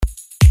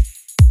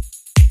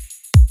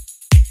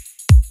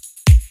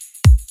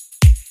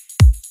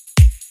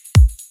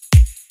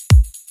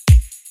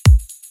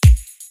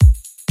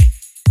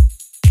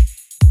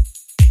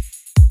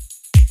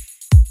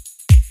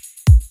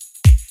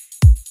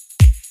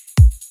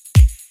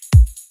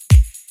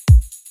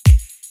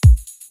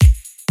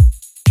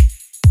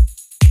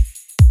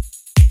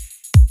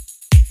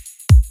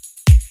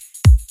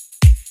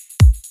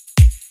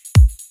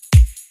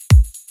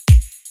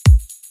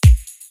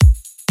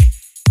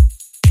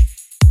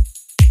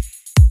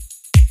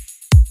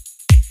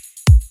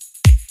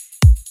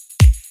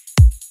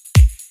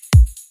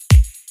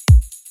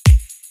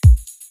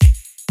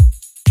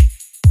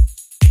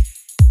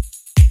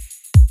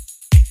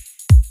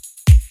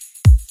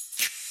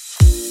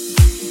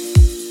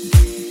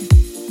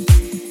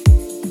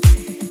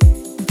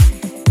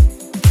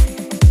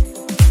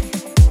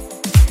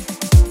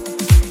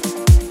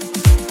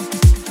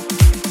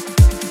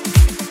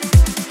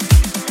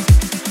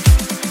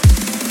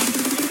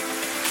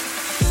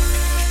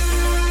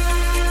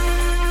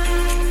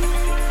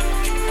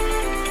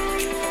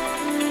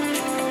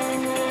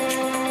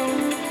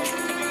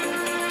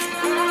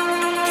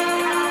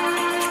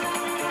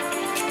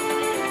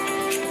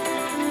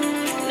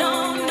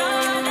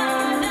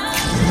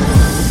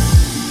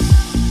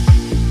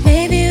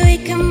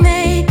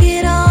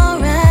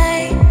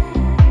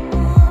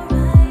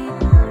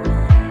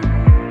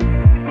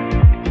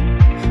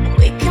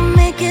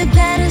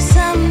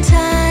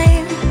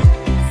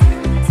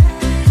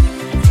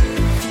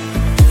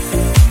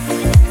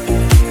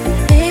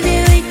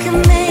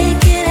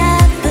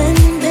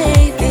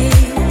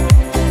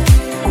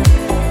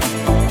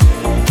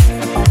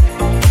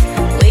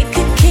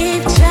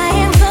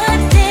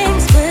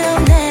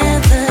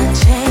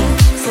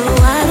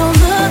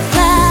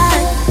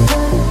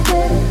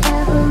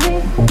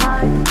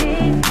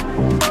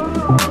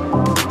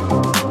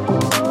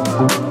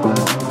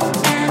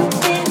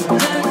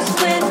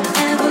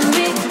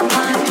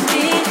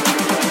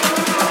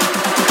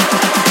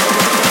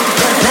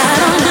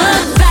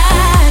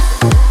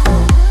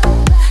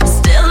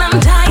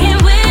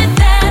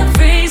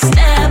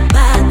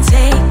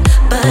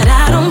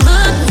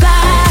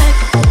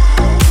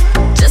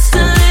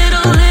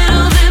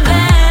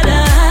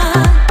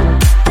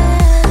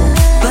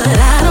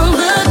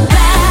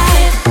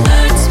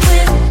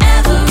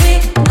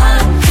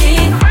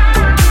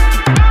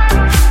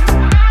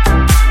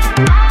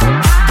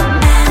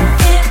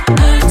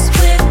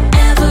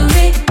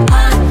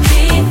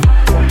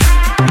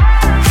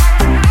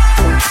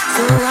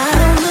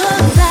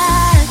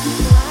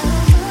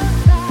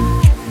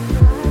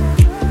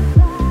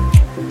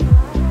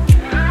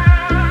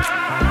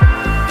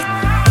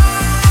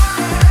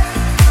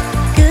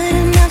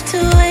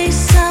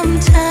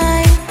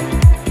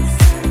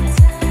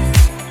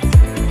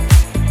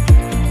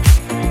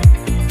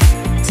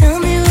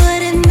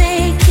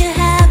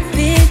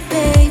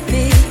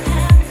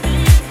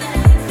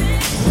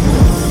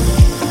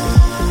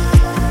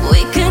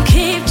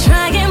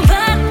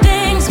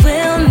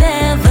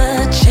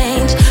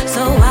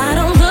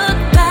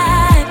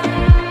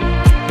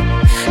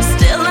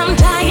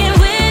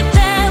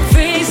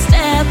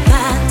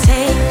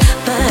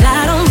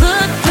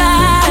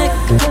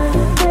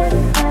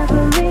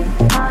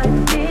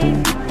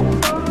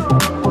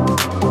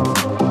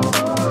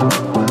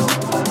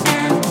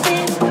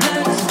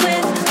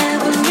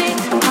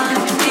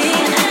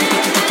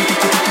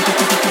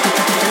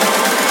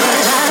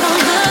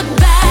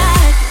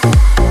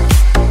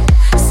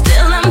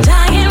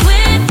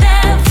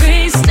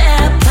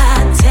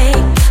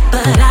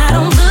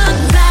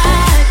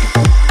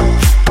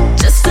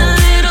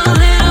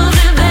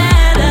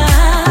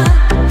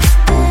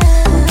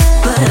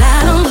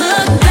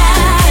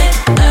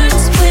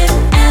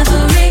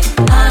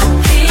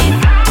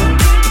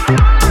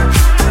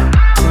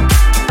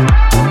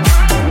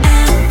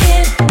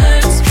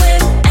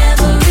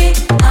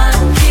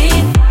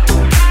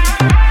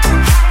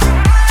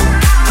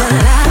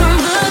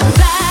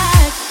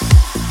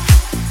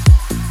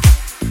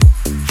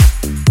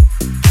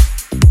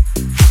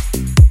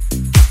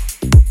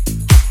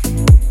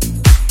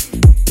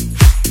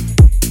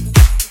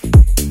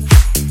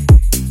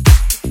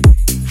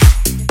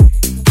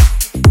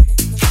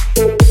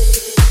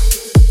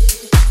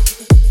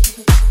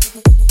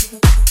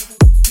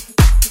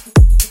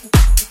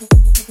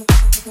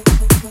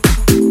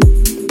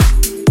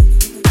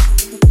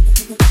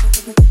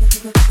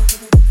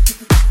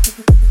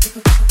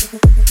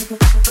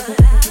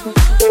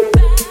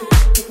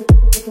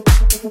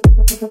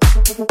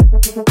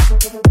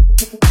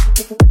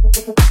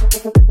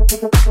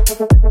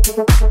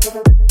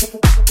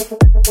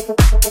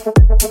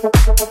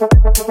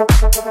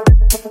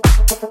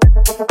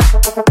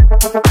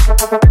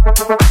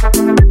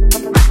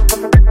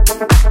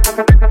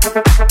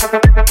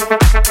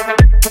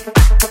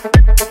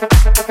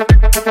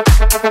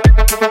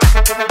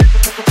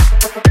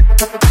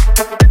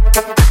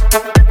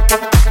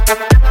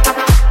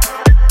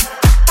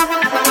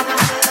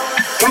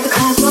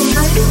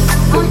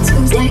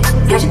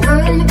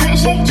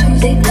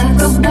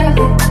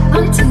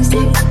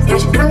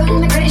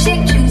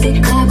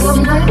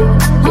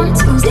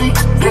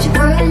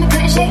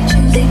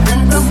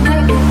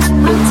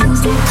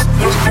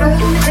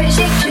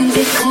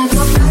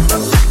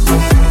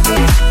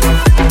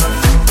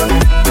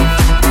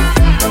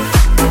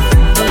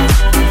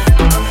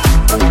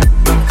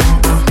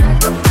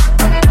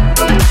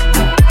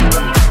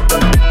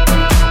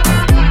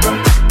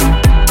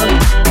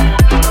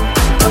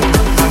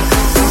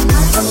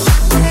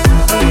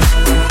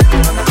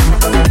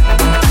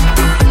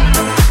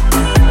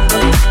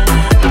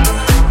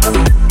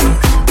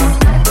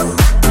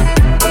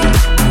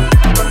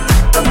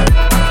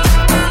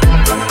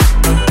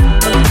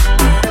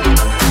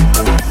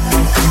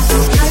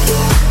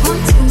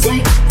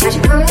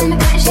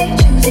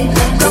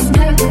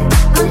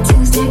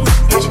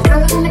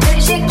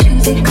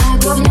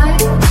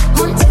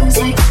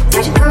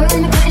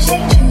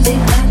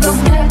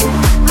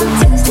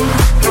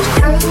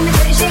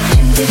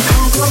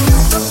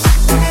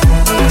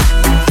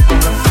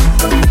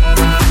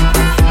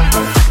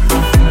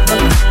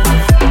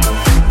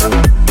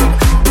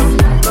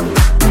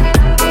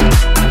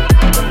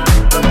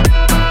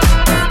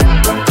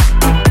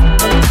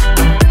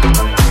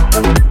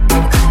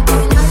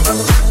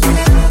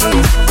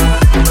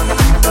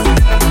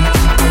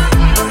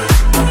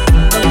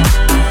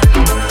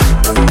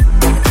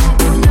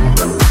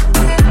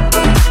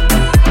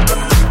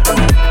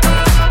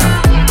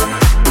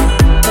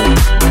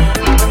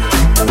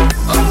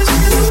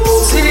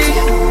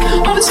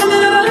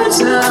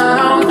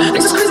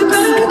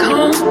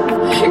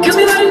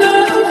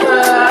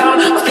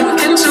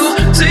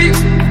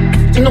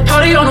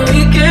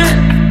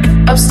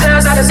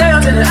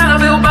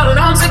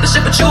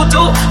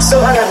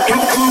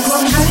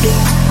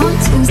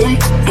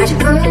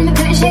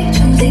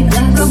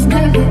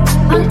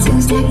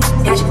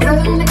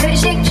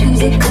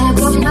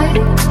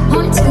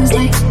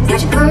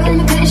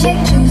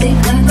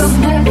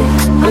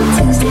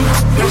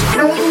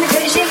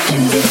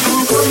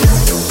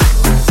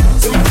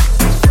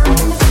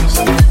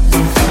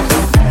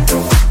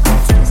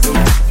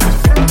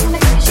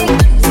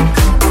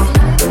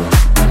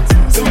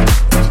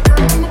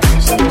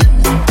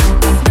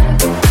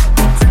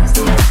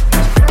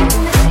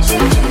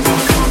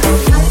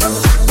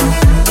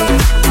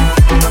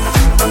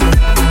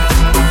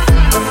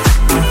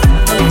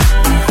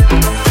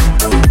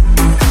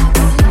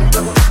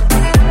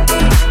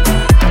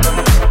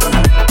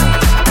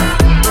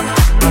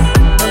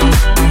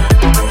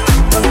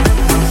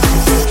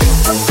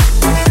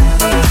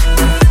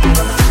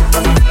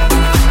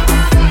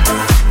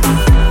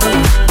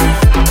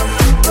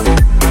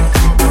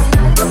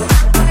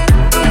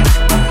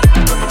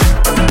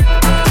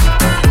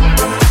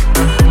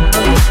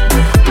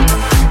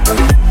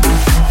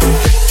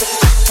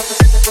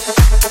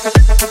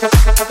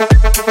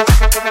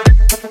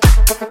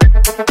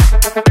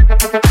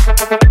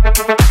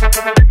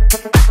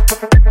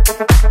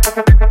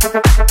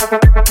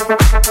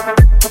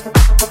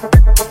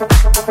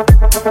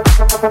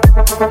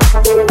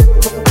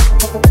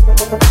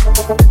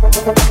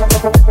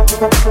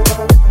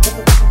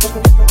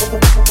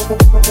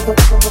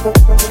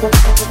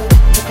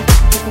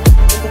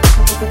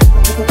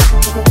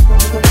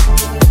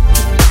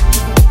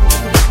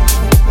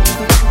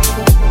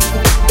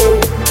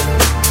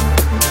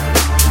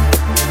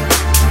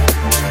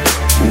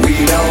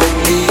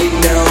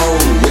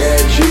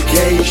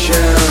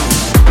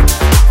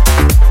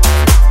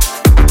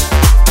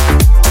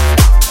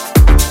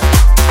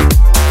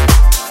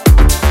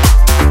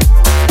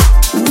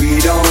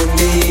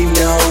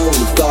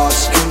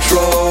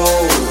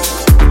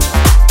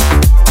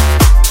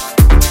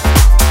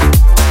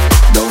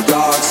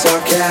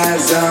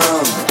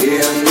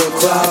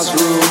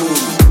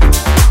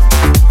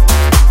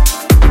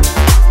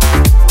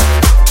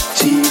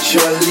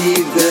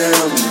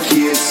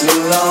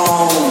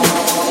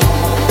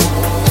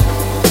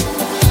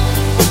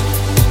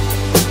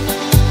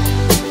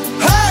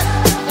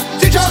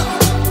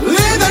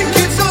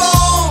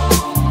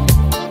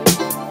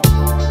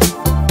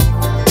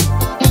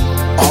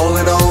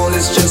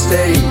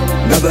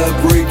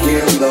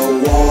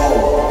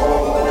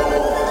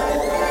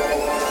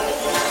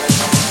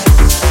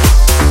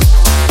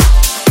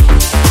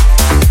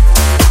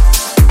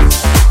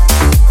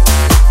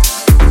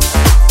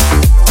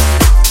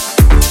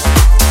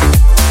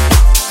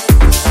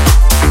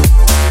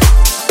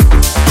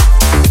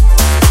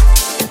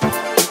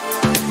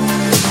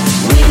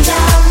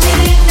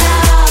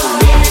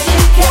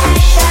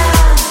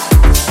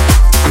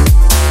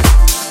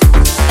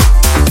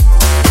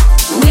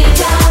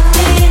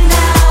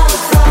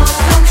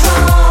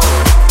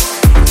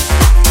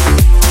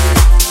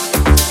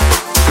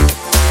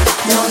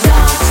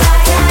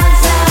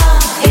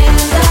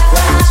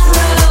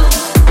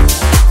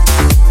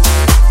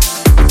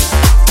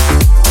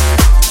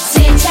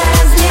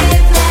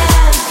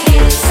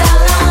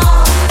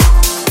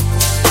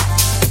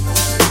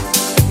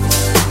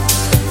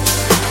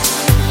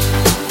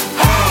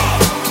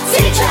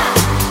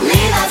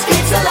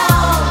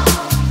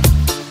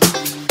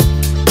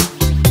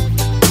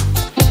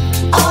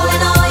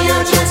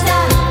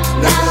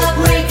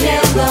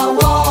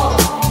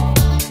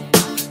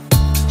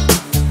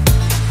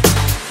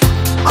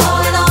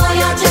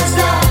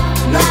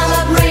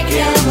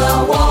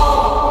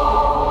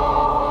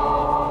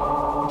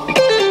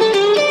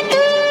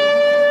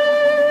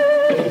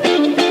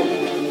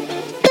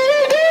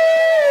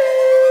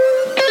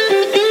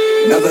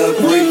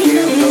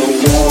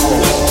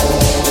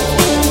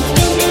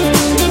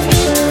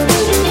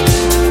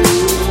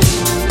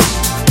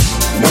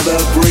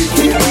another brick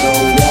in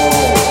the wall.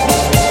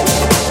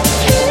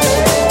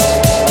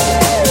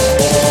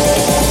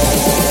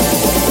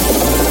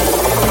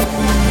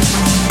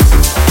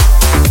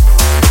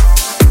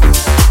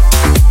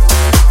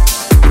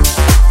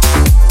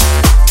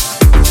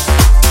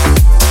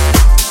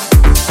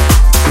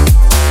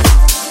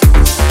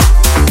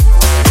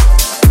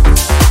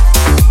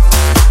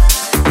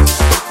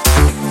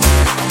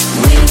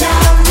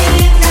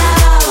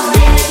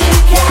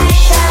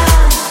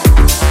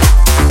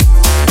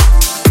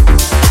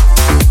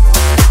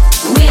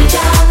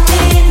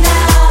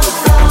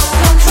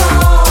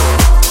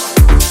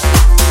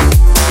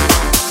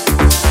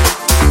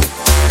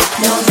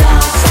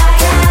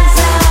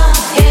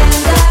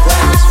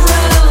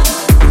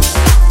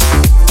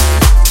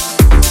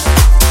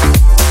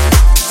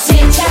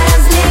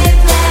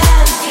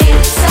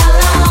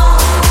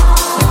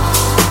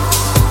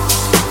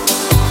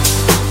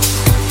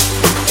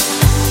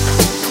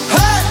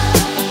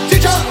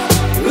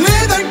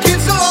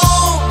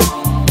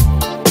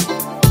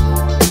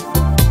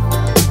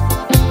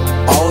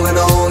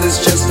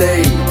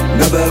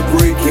 Another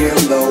brick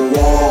in the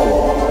wall.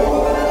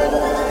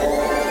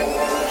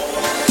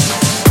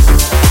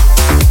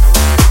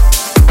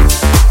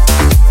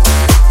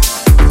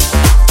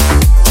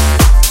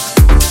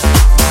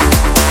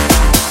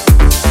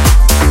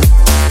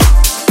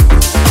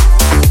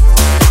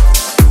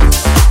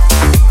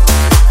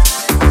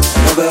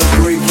 Another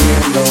brick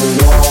in the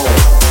wall.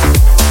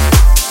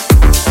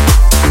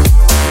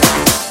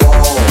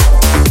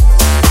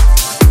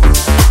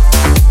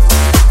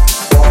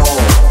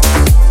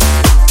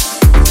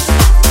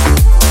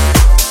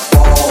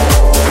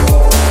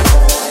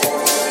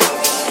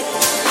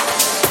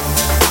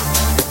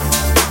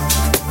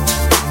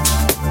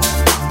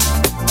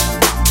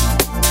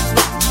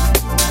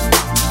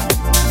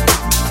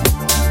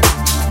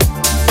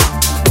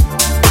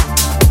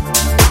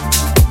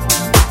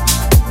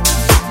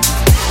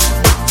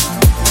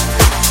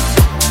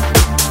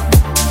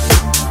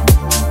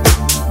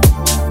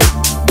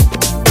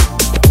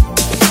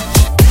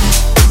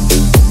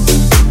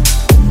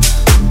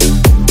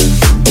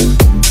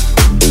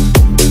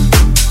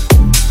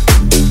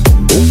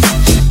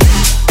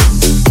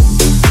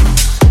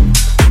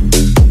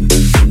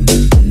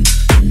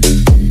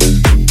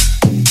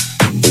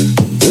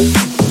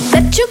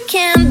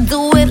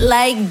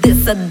 Like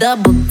this, I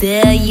double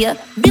dare ya.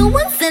 Be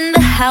once in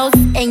the house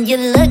and you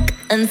look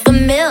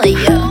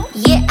unfamiliar.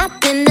 Yeah, I've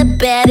been the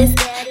baddest.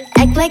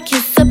 Act like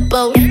you're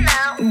supposed.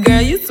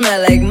 Girl, you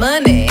smell like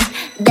money.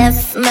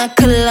 That's my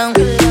cologne.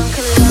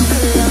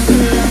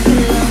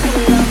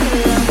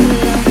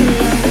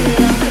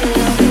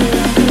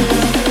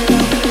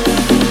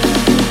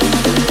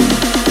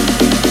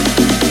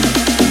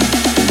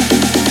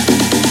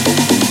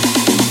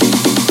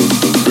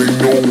 They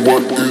know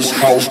what is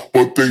house,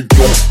 but they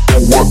don't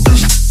know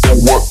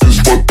what is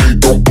what they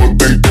don't, what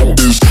they don't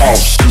is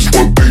house. Is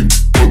what they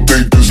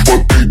is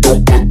what they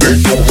don't, what they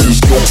don't is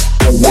don't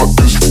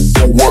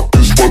know what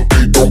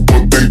they don't,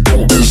 what they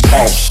don't is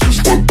house. Is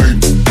what they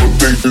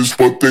is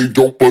what they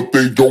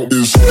don't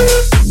is.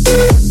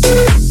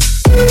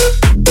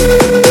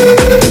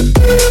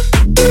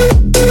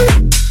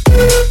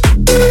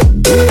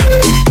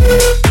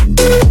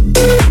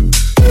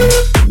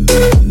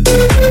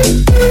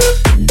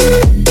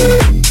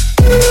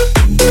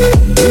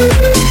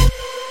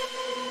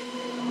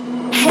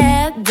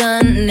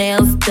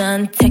 Nails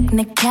done,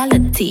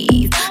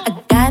 technicalities.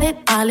 I got it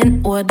all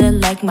in order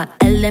like my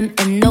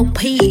LMNOP.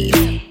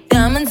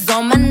 Diamonds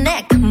on my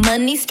neck,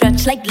 money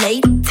stretched like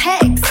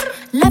latex.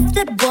 Left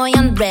that boy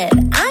on red,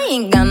 I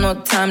ain't got no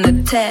time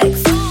to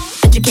text.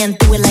 But you can't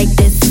do it like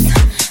this,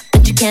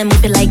 but you can't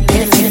move it like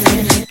this.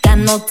 Got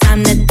no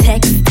time to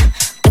text,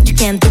 but you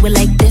can't do it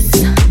like this.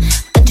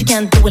 But you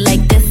can't do it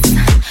like this,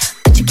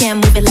 but you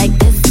can't move it like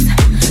this.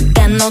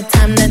 Got no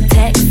time to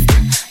text.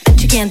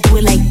 You can't do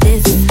it like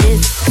this.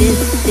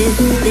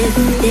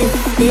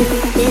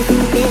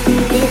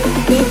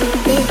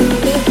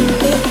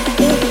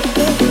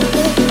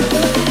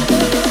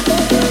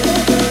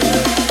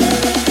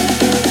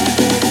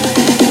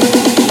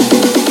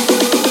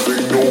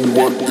 They know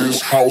what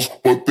is house,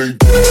 but they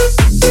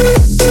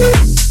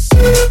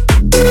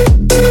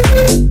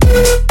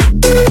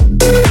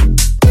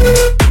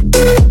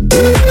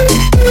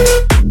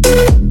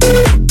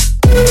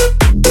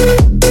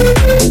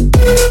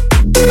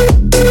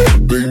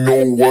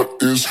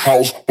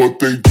house, but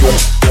they don't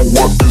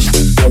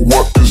know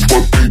what is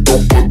what they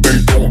don't, what they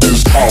don't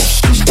is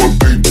house. Is what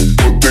they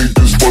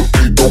is what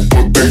they don't,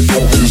 what they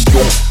don't is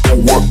don't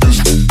know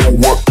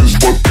what is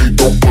what they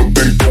don't, what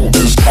they don't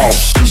is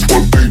house. Is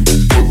what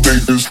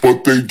they is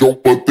what they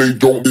don't, what they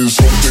don't is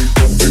something.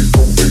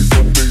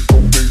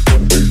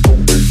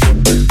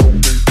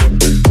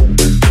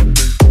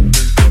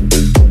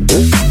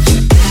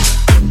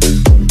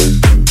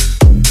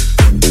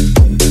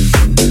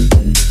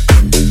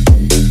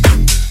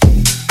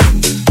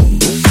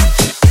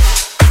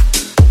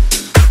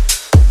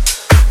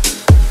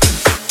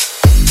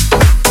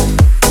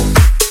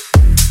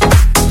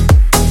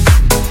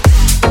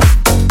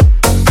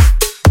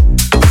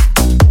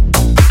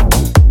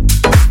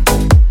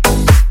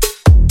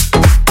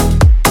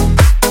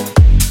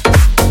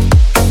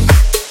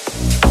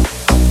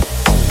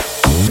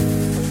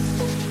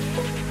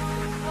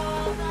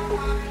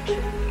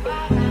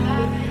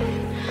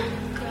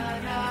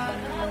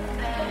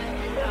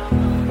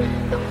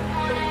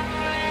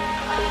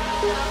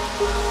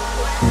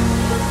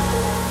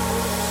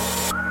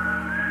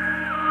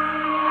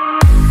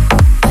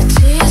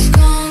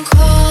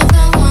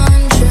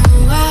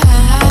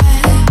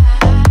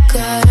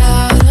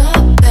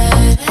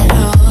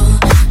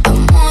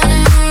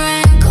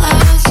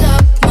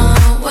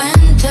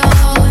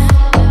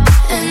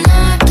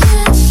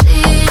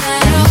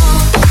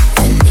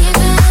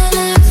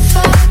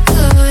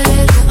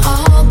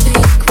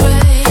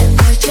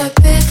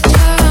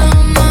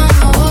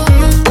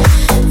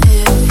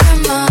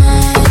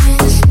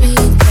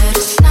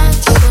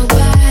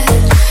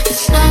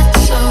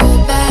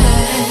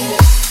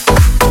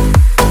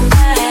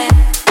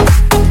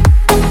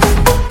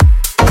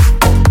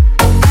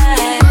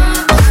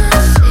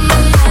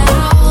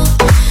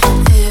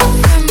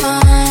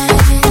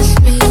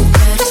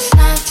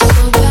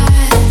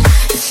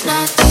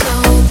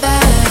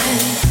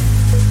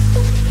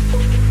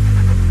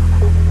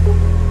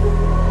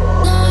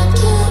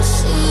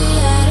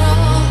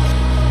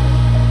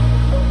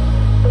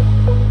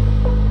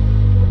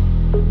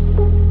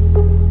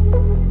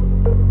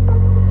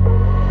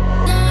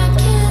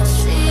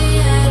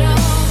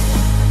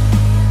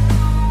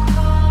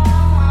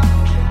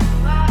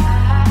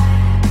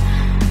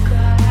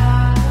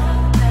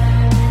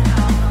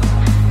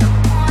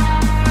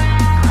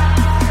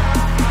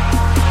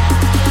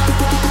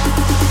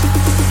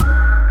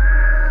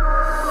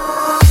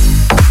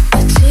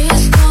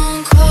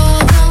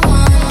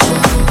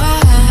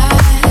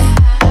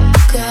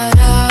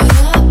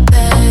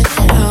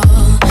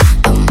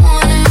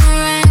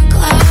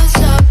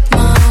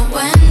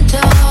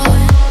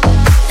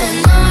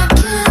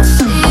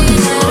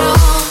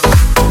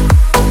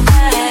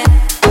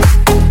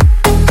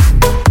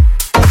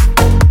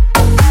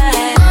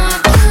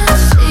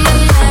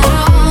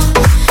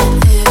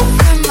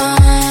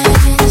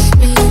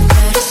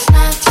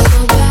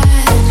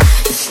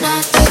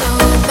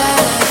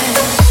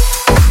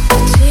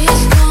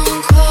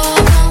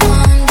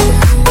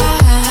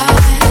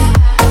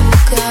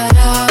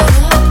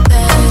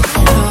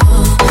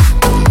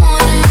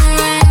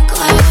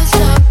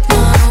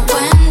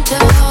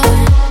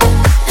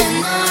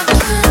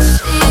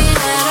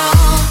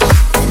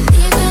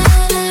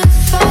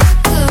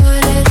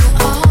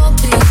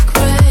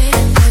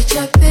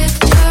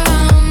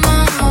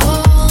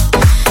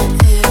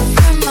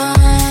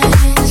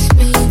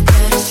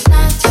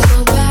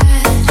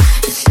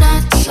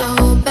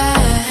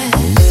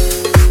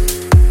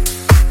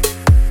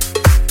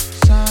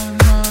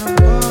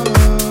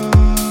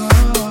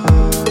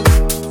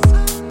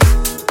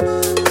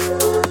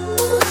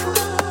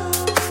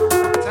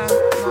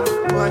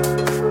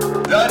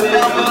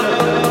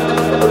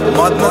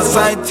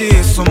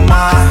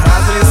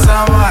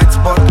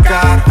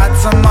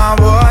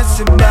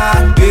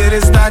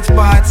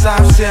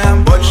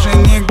 совсем больше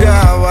не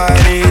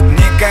говорит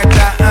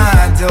никогда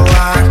о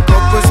делах.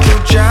 Копы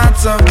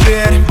стучатся в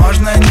дверь,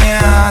 можно не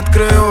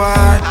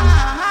открывать.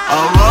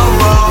 Алло,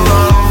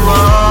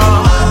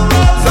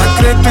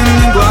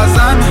 закрытыми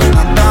глазами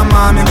над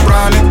домами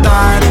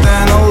пролетает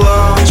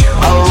НЛО.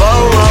 Алло,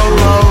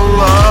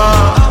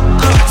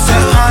 все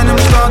о нем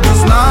что-то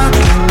знают,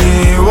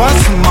 не его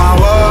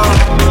самого.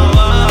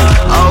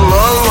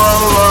 Алло,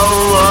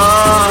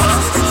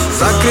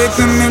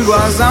 закрытыми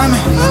глазами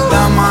над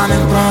домами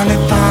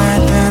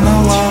пролетает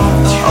НЛО.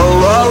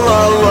 Алло,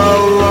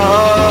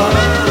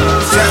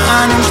 все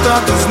о нем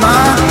что-то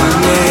знают,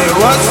 не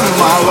его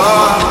самого.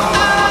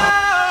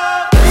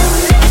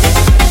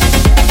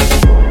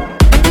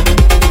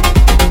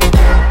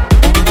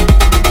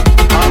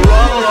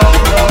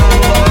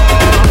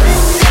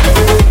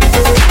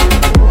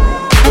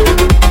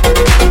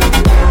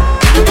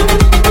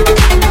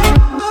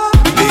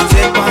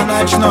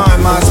 Ночной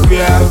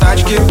Москве,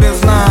 тачки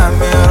без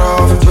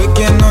номеров,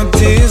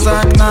 выкинуть из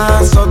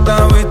окна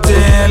сотовый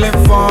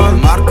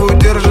телефон, марку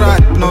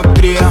держать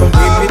внутри,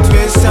 выпить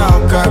весь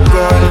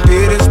алкоголь,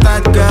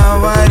 перестать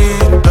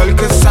говорить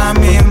только с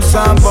самим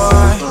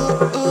собой.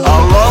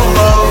 Алло,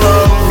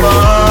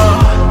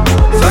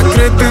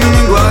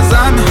 закрытыми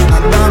глазами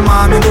над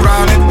домами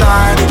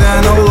пролетает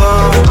НЛО.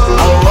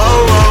 Алло,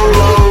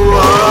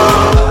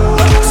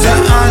 все о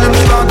нем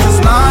что-то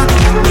знают,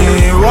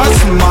 не его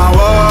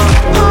самого.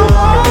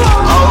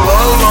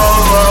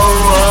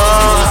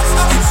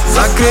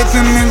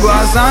 Закрытыми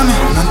глазами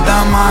над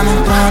домами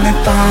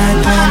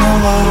пролетает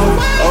НЛО.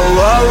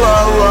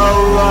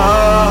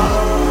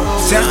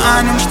 Все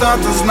о нем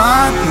что-то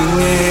знают, но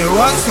не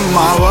его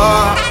самого.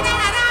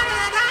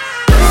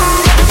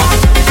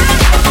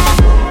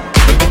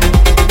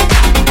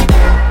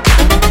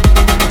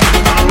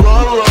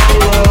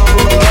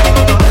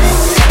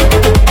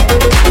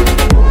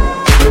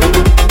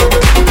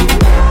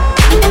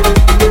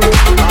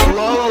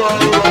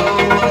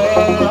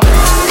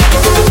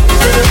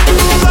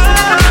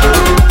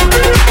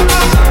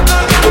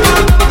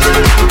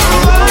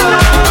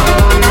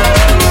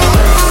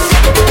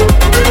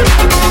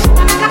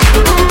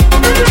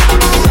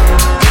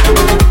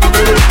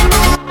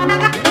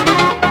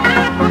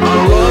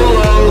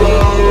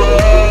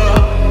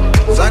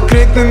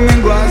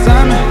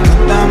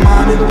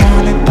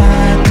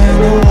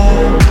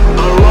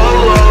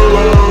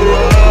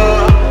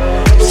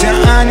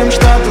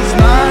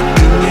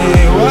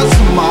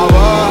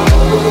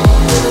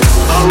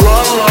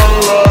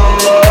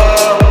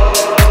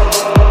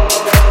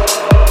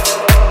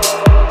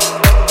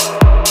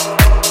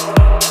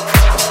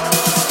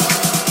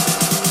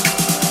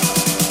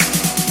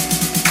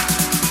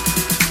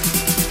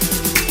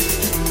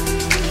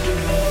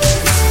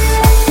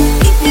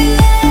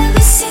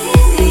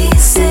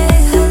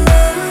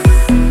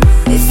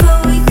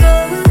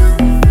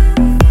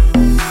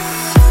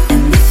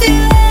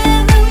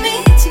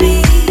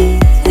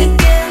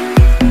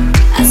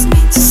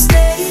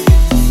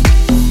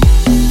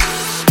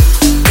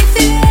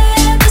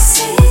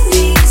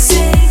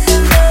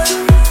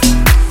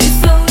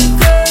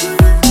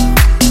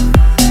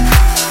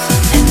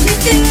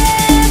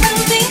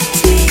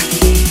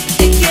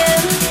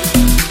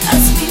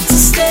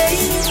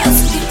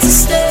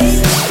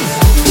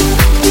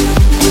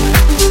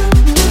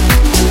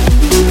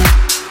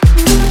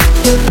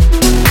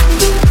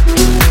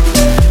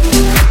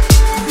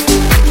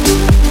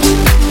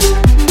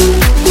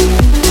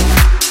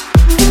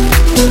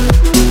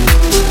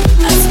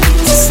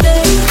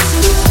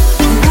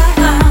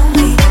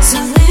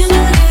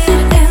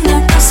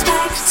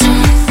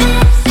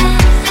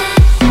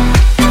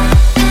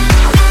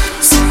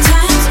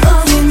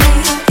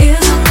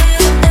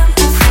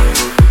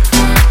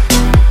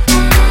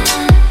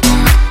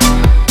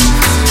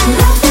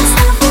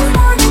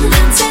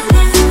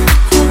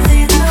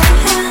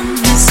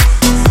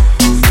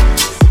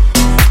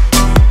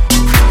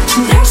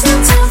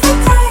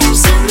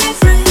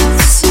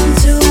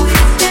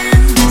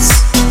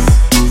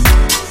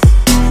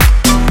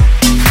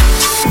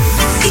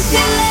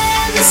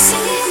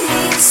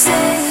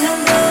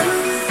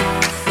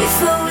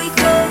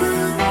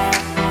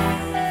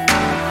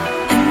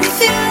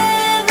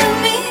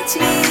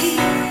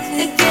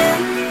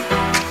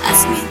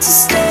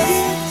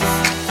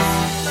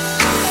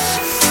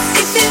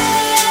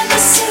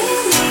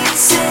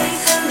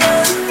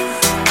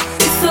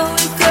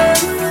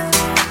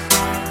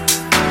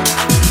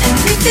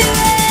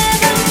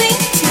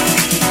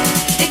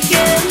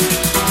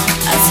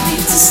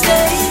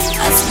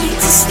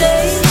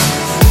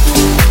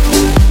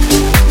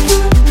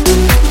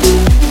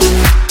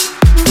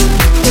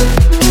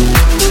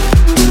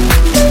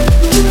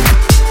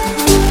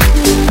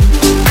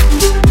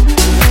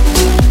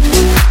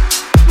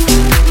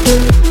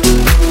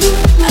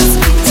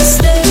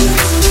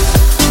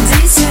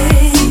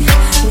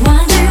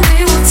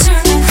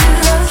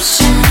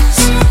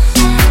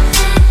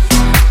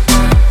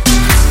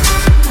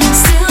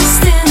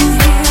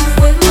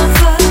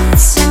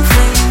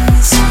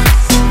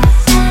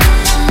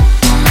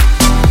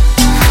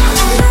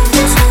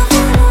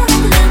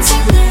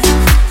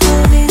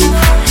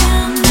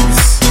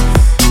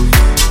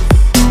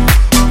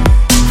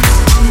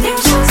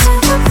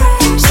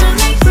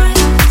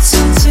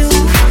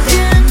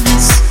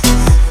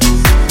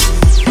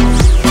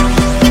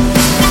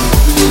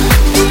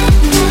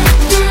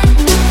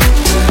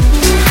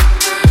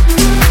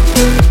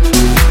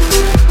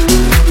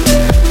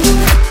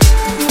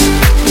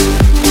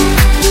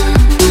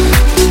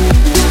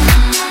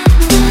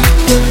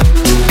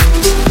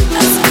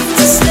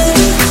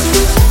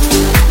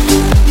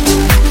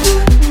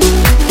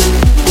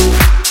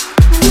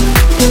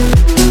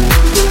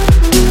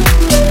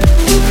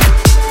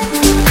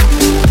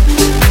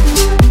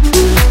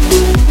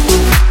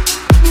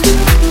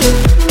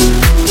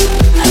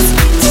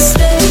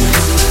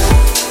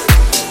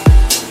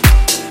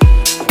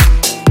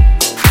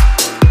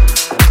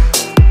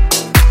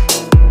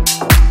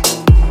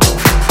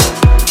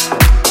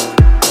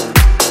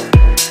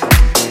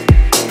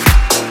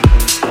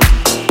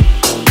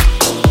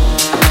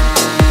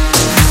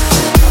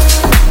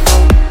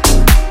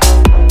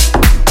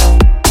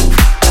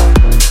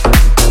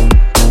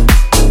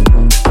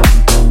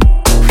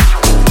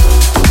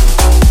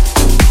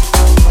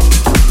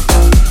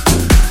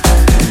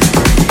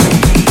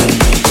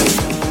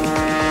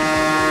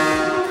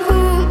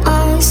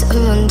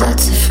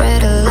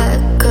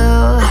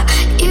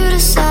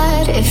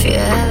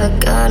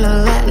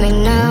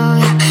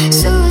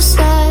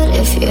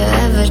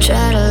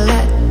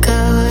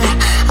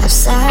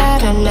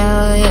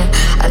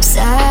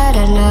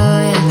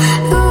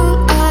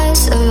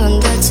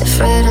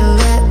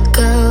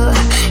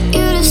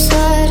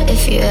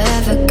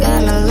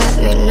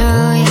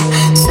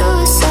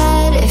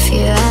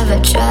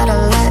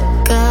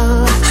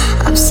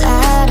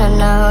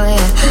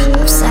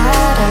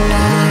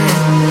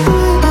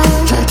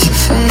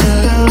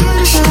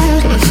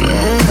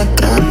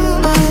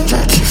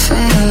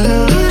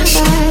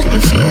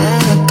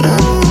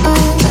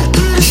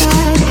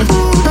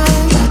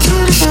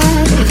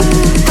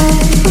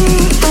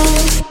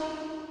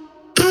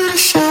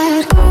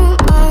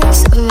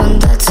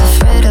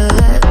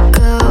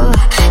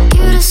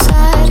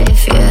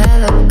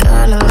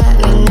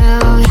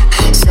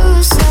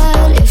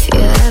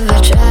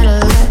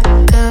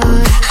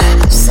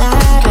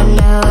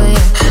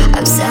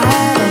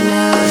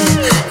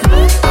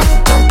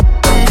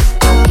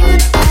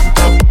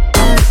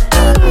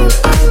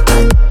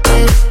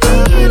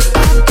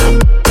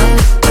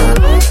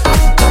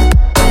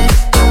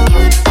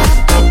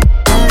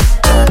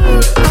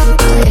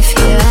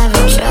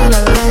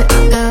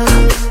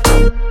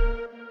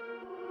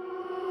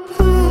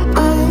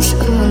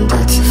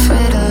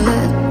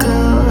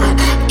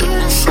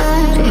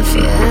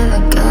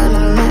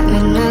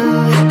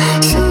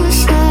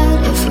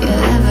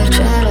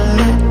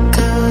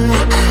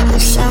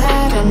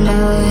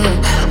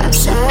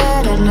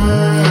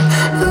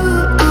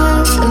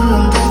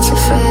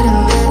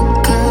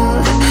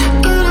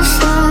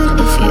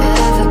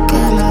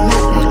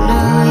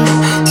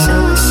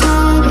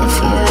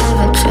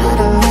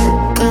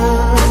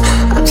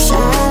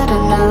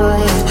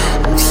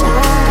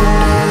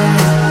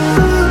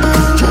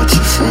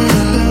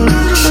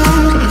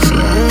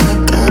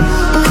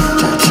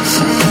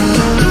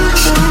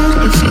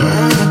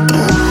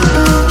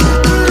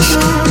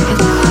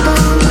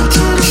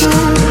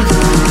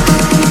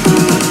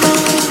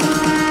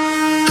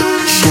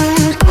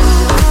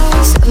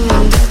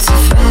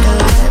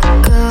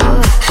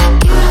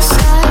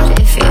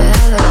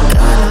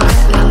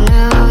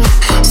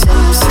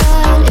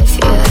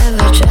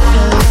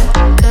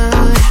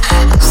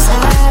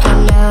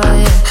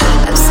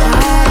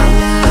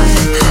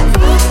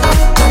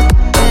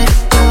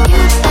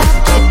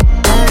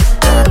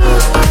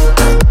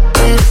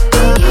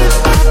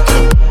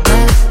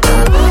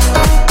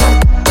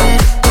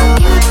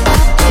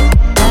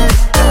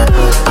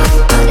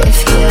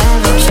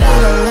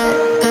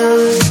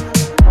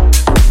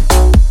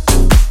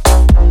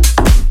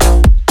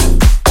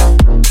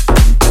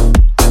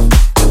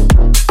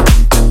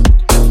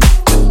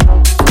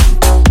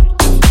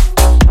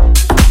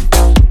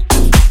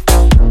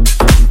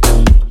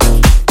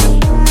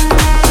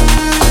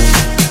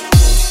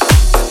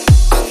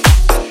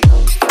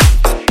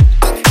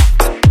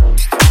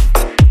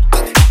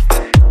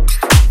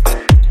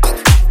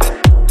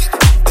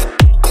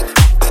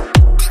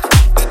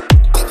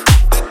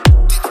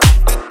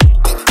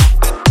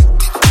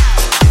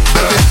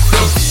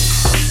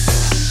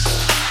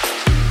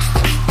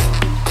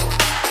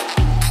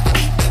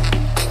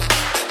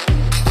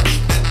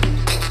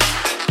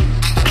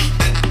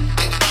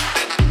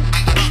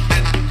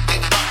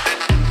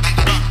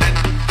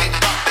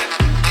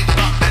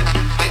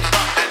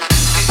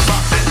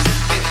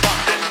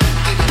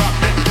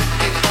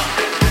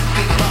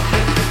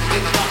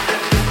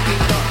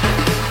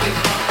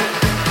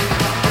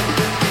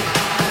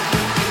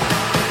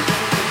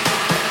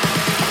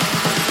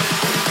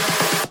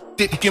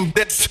 taking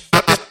bets.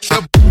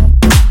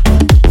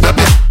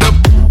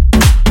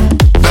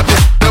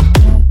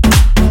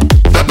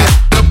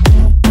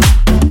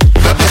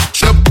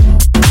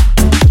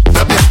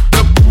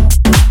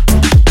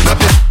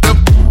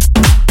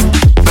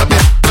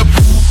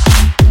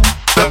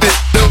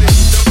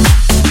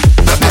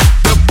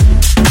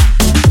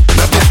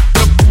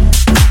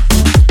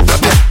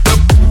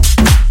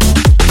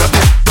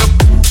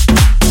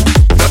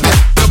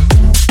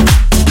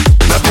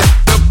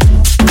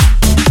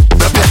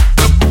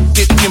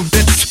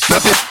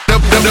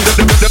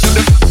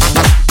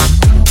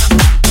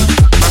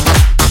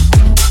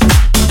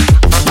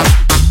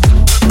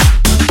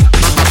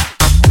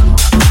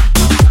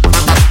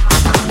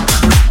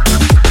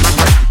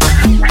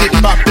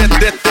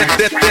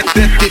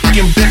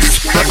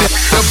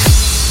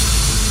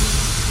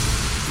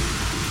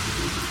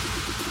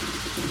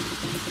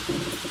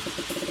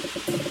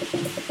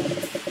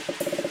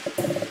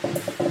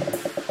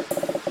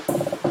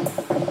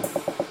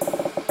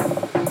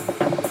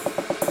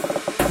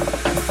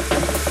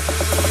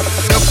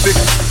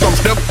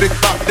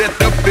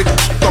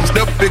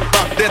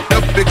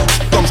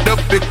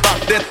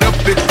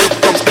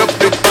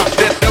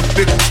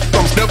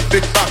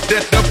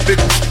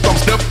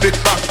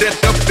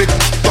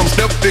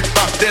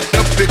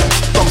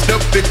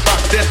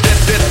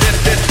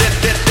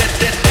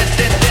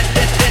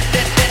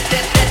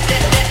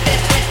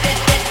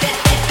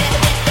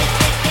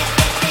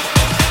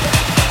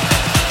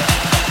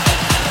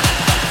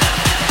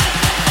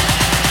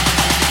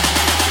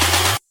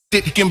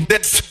 Taking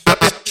bets.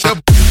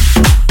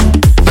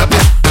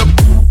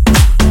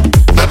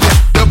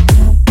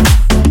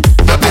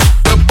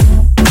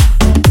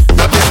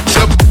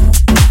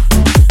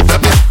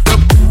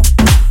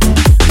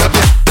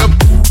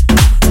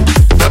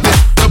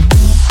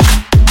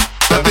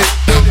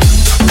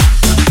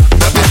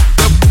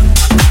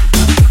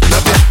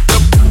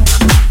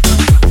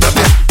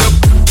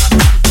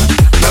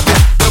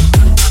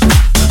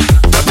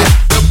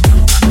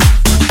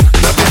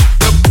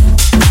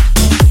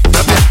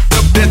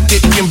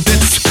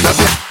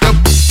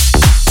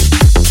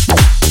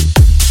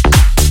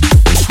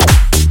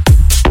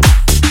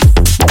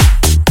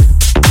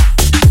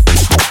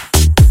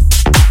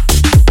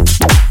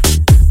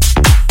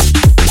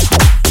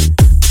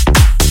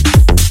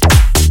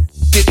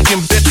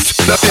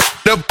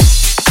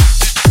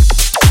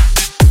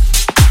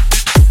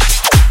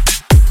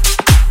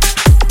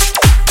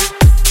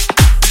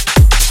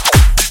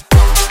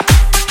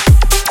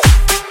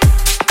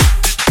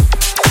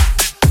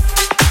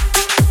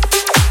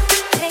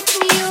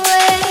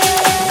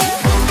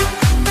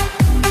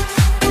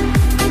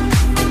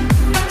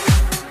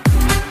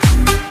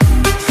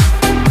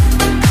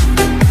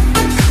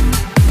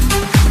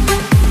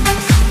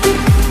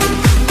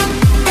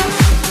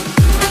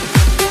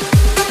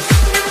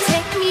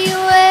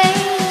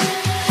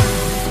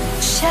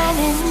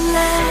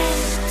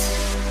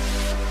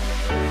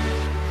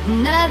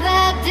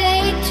 Another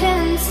day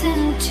turns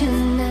into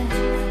night,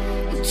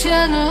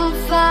 eternal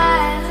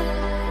fire.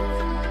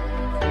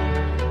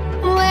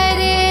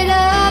 Waited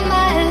all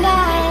my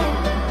life,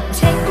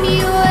 take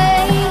me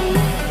away,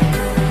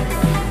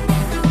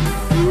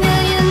 a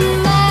million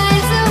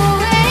miles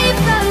away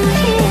from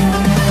here.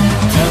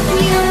 Take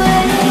me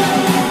away,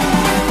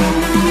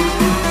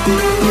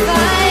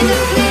 find a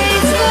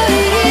place for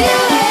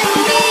you and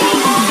me,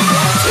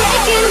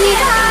 taking me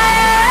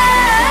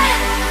higher,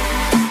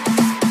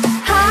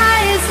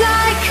 high as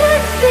I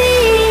could be.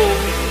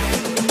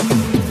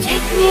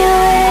 Take me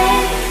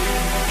away,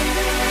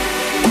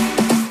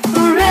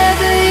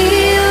 forever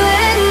you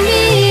and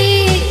me.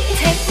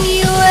 Take me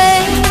away.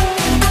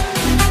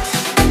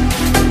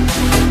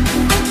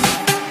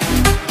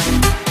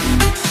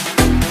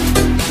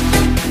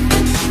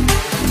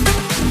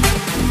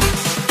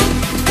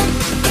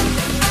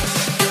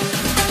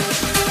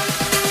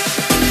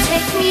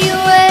 Take me away. Take me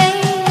away.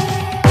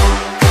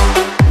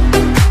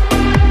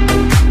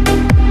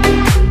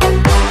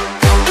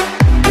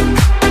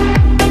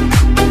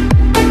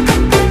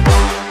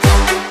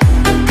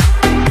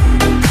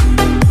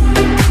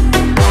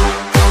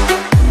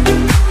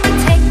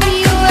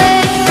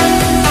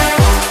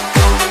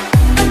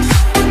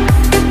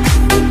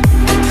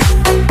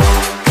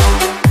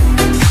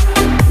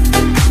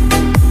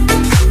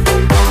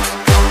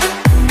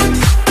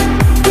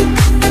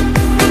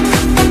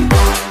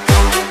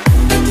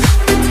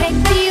 Take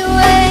me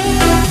away.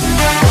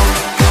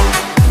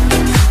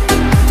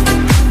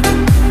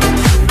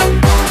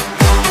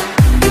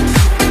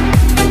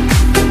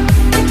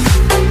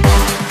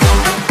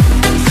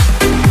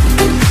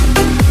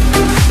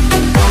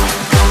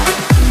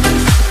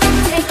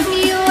 Take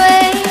me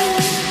away.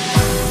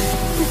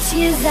 The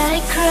tears I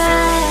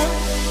cried,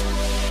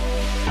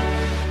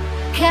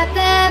 kept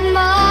them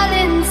all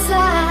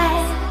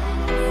inside.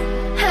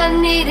 I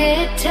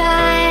needed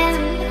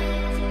time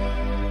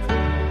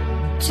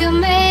to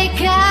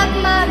make up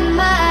my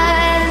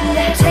mind.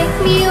 Take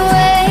me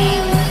away,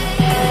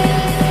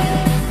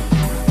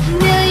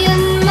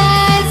 million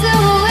miles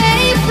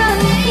away from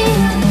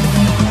here.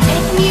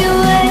 Take me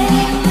away.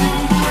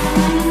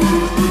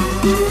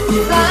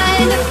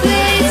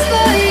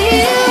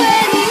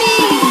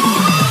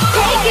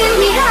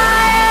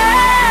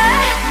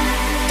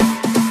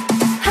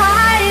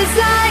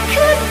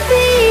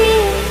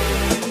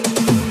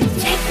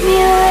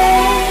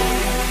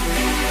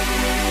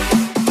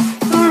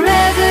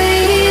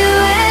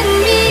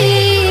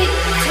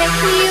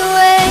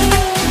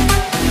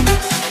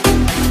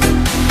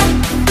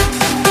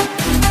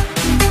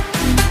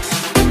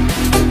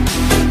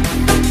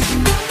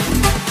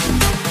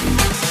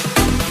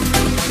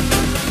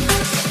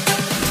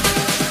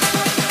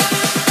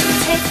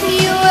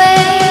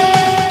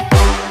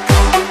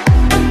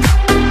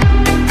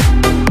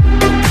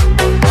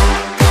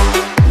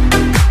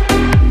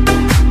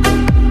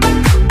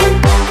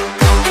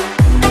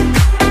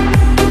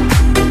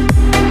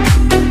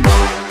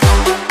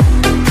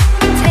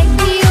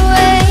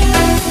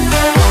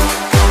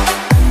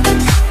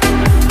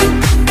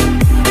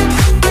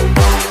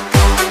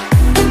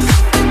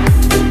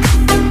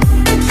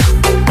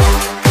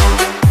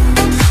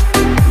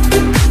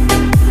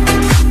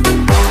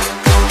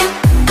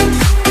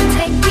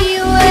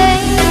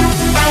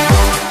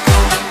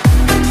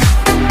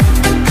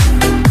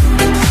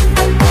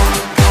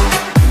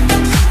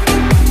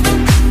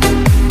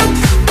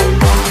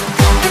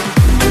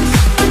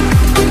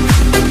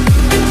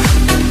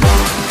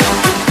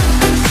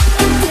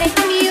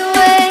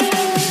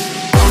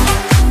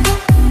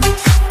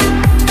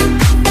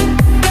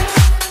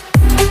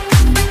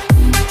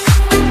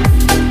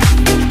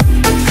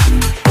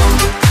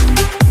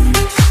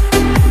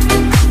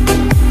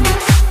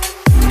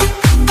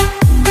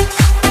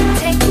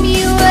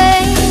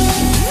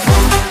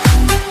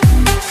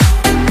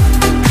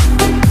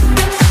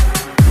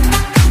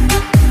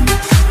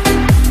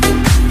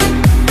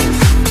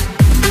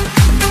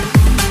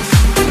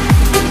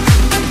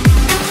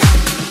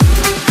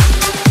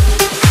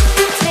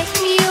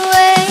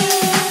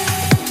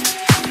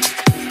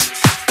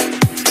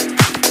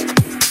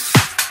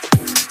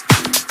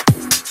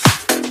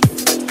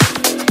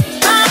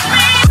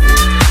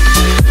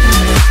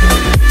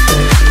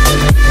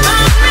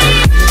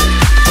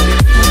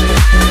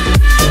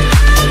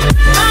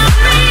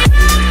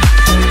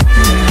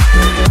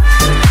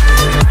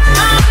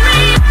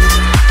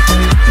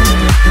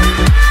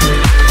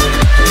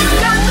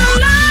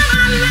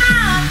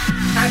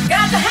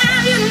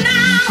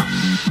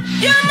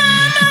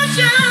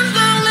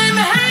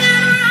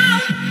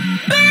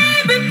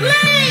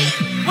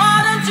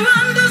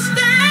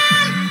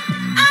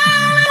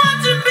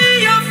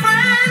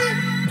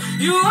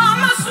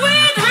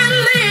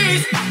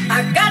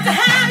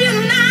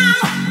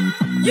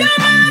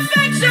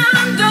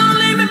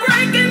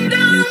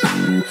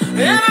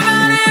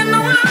 Everybody in the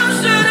world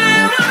should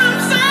hear what I'm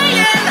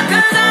saying,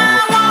 'cause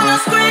I wanna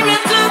scream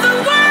it to the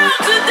world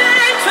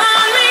today.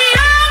 Turn me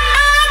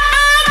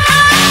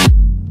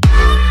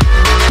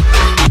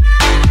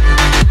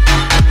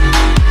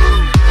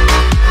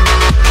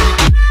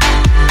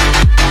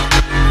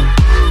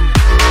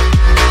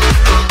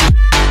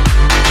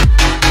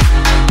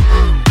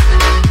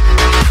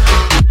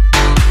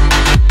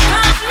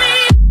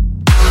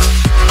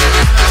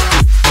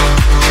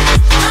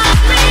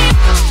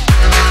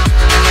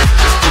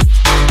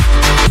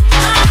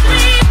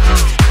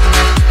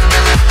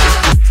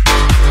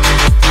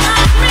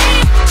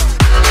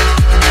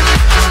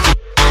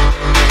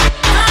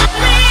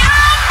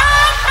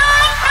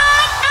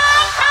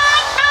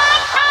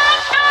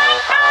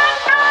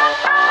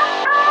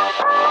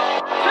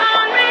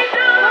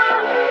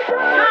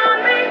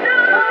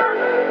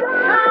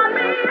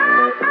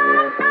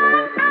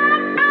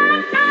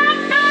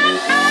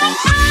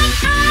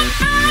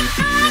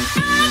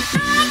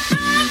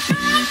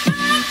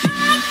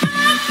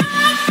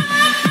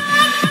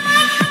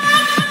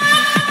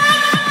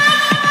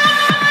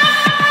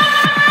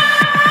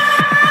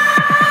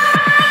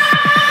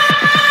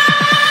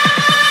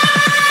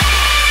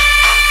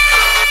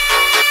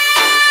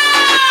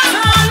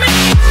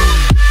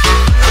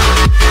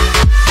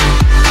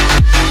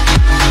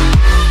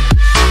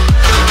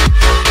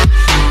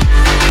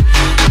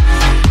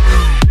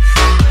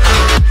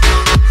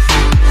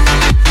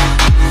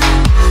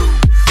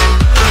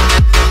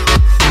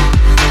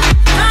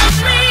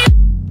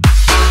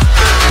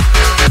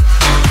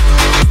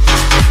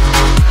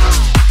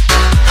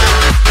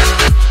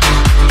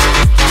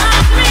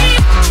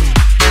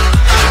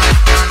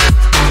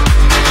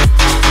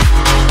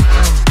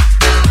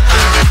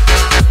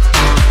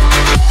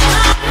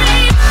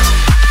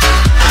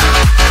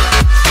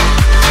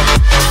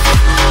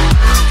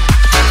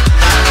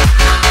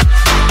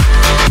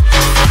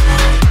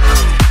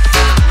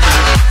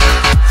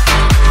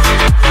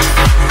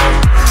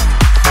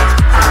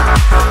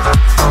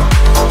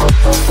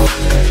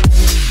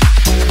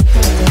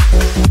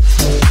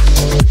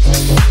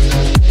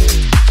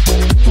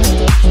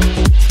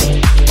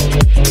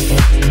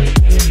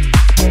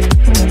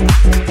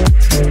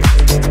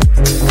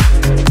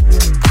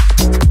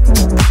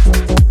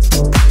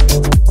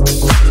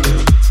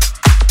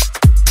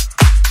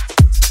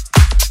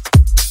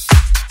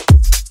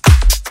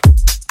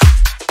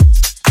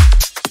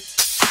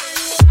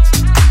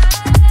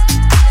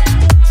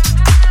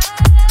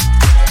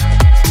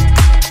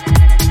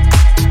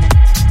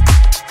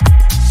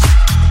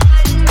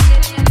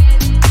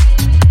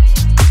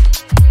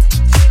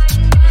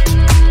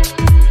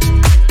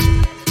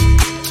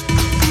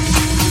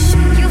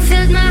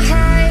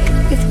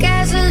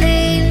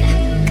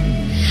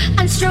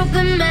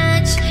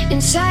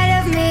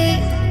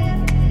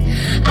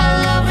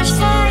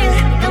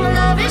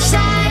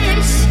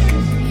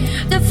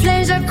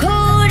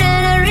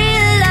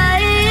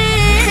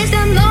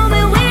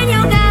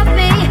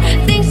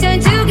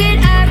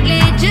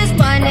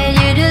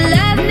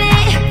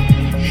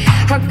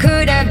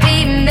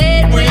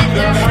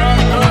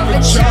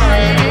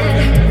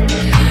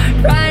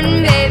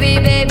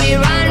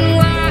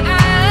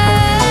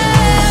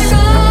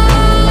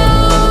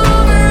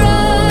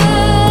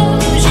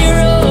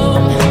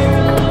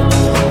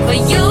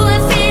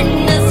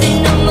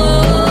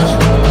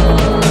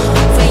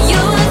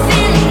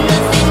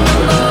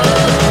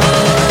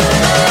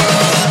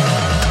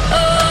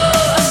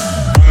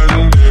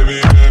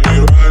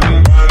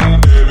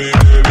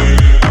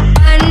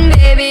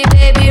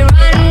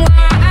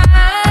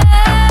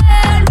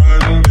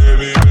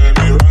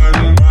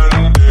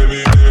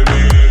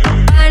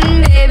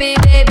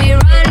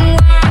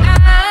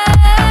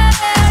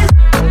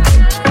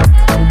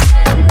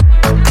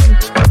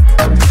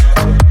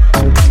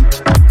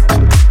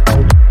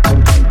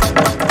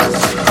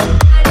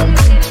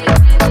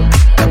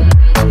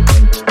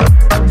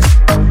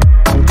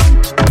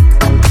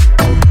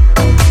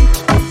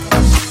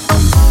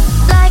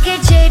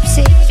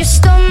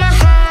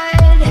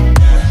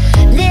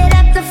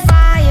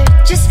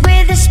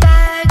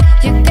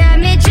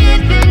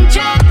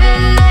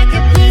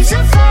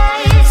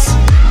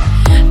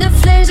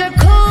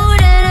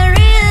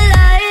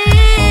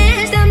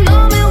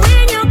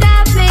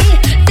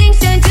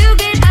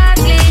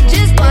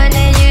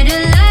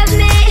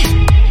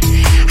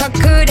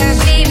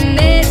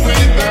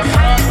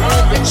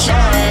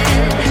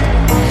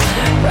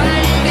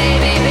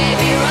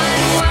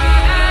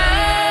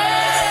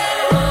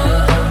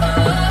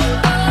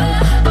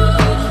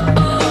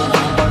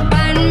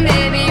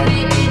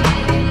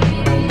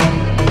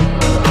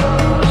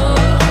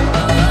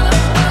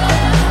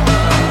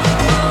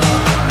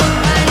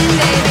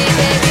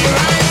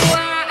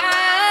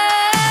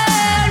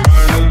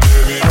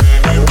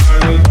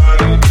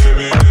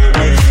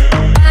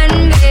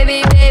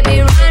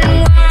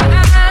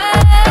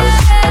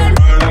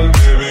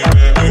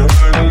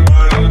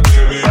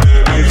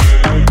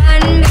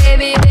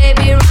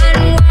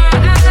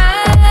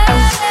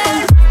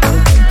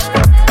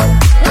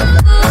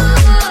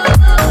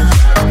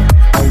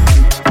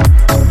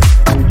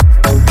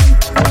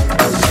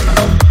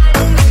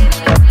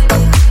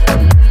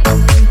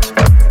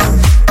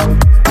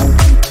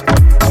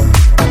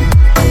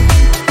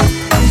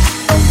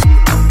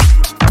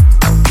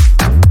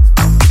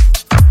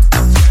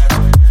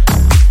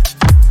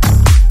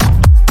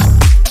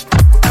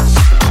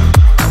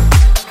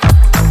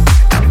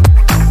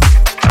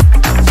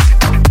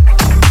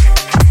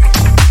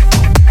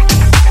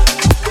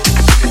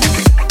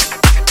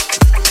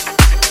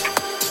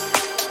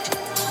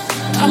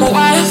I'm a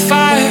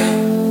wildfire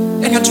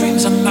in your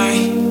dreams at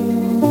night.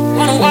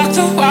 Wanna walk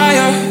the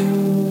wire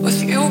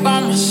with you by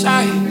my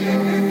side.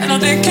 And I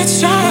think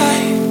it's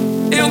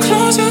time you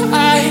close your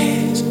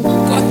eyes.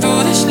 Go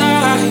through this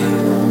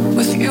life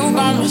with you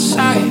by my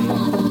side.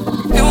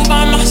 You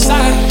by my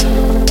side.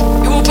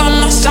 You by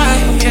my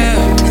side, yeah.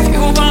 With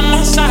you by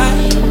my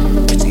side.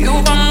 With you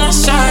by my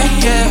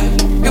side, yeah.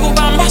 You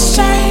by my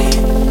side.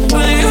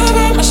 With you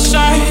by my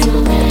side.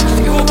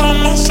 With you by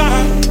my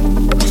side.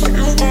 With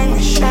you by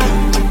my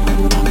side.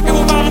 You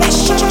by my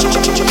side.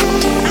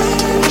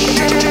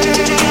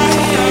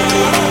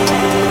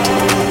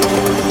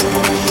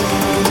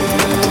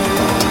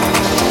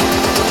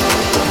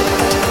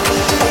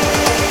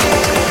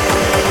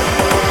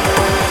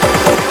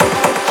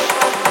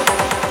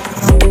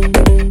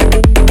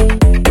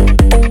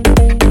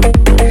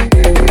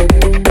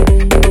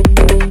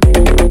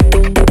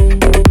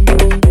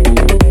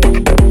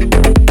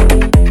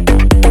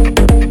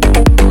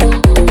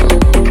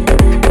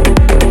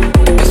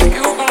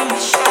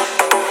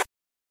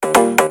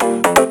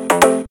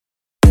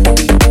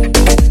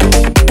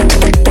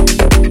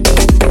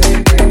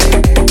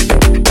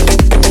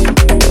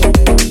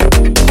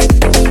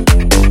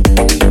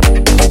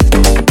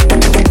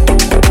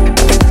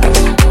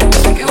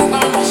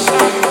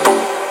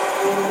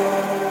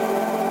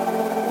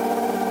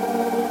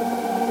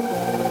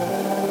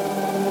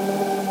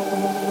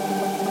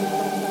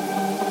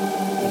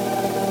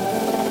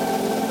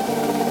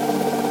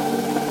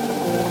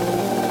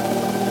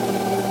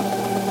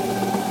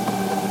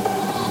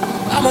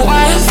 I'm a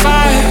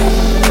wildfire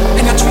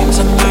in your dreams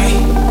at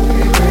night.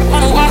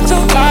 Wanna walk the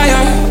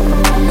wire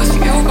with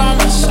you by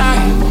my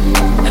side.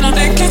 And I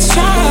think it's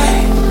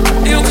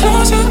time you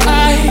close your eyes.